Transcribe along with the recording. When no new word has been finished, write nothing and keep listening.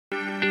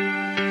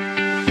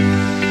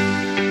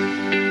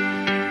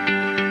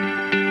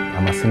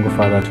single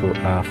father to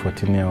a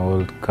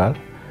 14-year-old girl.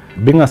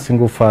 Being a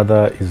single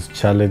father is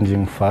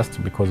challenging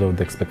first because of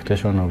the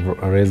expectation of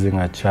raising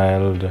a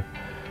child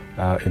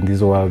in this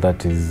world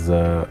that is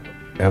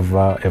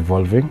ever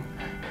evolving.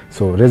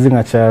 So raising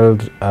a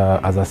child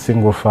as a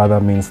single father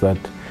means that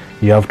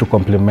you have to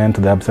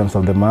complement the absence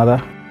of the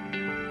mother.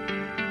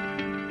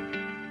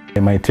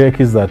 My take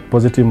is that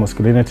positive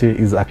masculinity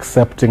is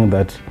accepting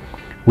that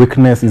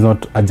weakness is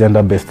not a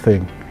gender-based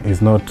thing.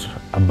 It's not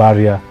a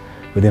barrier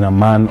within a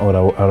man or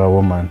a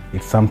woman.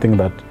 It's something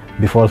that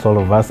befalls all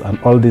of us, and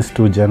all these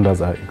two genders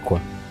are equal.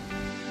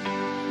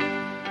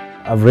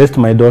 I've raised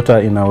my daughter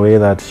in a way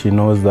that she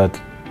knows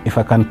that if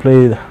I can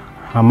play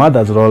her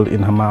mother's role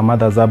in her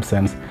mother's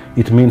absence,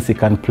 it means she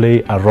can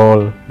play a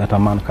role that a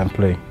man can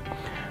play.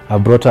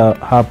 I've brought her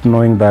up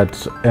knowing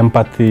that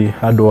empathy,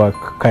 hard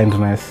work,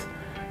 kindness,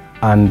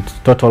 and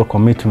total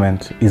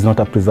commitment is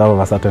not a preserve of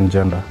a certain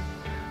gender.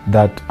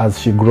 That as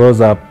she grows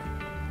up,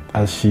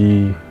 as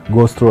she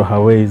goes through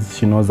her ways,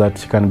 she knows that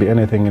she can be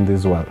anything in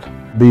this world.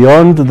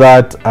 Beyond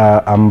that,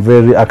 I'm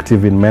very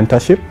active in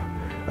mentorship,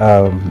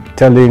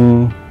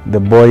 telling the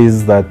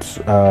boys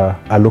that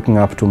are looking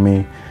up to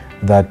me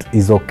that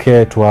it's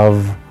okay to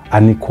have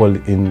an equal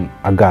in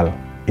a girl,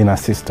 in a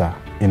sister,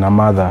 in a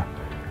mother,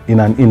 in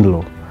an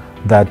in-law.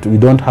 That we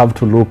don't have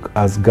to look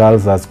as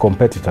girls as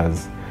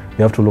competitors.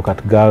 We have to look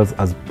at girls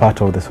as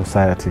part of the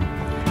society.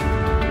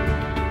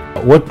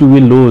 What do we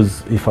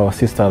lose if our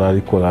sisters are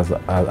equal as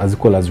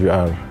we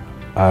are,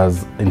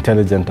 as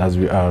intelligent as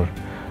we are,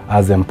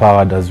 as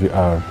empowered as we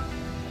are?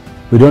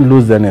 We don't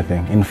lose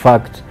anything. In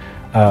fact,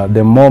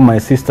 the more my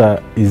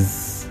sister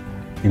is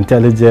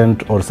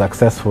intelligent or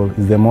successful,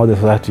 the more the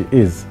society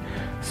is.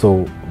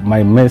 So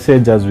my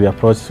message as we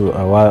approach to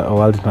our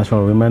World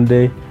International Women's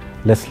Day,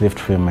 let's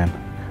lift women.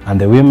 And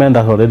the women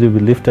that already be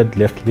lifted,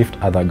 lift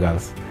other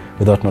girls,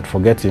 without not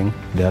forgetting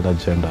the other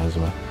gender as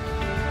well.